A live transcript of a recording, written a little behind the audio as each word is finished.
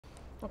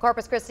Well,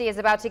 Corpus Christi is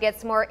about to get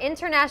some more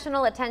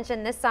international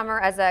attention this summer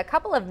as a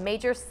couple of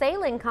major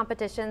sailing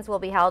competitions will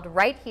be held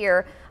right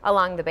here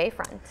along the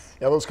Bayfront.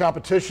 Yeah, those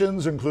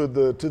competitions include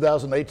the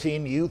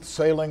 2018 Youth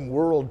Sailing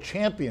World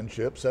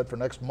Championship set for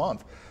next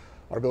month.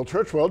 Our Bill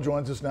Churchwell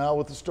joins us now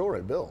with the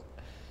story. Bill.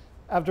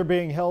 After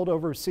being held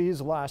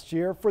overseas last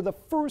year, for the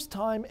first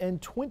time in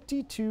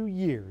 22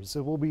 years,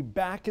 it will be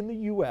back in the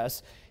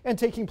U.S. and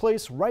taking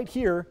place right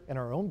here in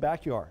our own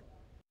backyard.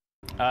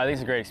 I think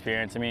it's a great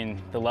experience. I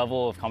mean, the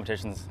level of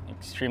competition is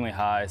extremely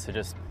high, so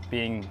just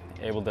being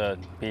able to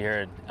be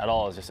here at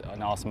all is just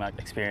an awesome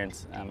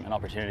experience and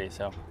opportunity.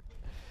 So.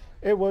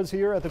 It was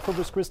here at the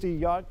Corpus Christi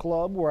Yacht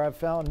Club where I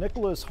found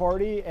Nicholas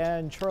Hardy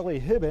and Charlie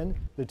Hibben.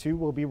 The two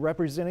will be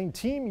representing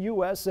Team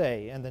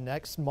USA in the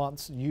next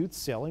month's Youth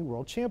Sailing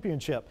World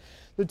Championship.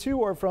 The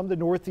two are from the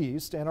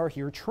Northeast and are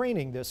here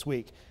training this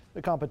week.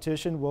 The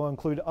competition will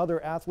include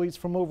other athletes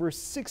from over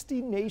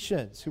 60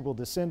 nations who will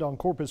descend on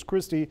Corpus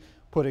Christi,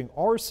 putting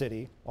our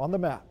city on the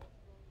map.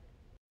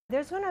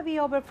 There's going to be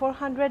over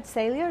 400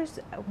 sailors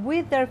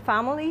with their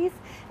families,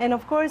 and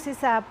of course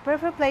it's a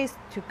perfect place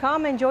to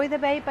come enjoy the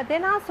bay, but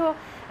then also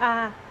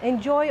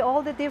enjoy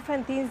all the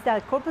different things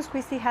that Corpus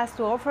Christi has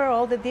to offer,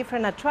 all the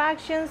different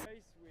attractions.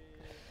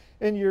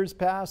 In years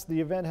past,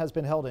 the event has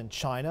been held in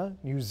China,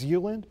 New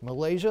Zealand,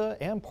 Malaysia,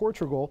 and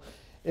Portugal.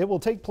 It will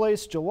take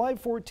place July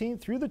 14th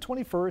through the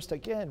 21st,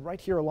 again, right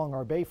here along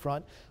our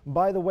bayfront.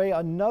 By the way,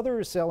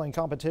 another sailing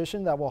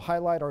competition that will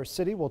highlight our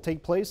city will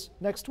take place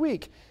next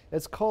week.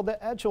 It's called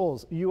the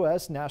Etchells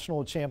U.S.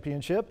 National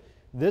Championship.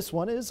 This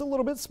one is a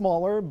little bit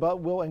smaller,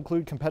 but will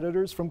include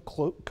competitors from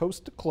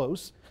coast to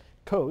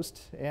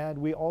coast. And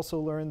we also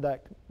learned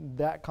that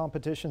that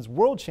competition's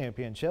World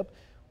Championship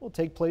will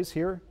take place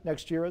here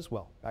next year as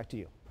well. Back to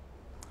you.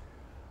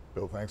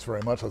 Bill, thanks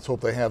very much. Let's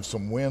hope they have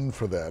some wind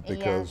for that,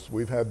 because yes.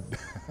 We've had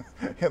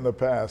in the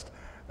past,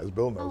 as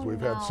Bill knows, we've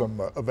had some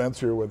events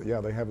here where,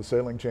 they have a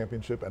sailing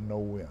championship and no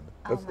wind.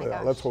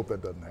 Let's hope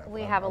that doesn't happen.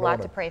 We have a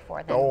lot to pray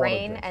for. Then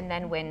rain and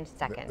then wind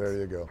second. There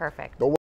you go. Perfect.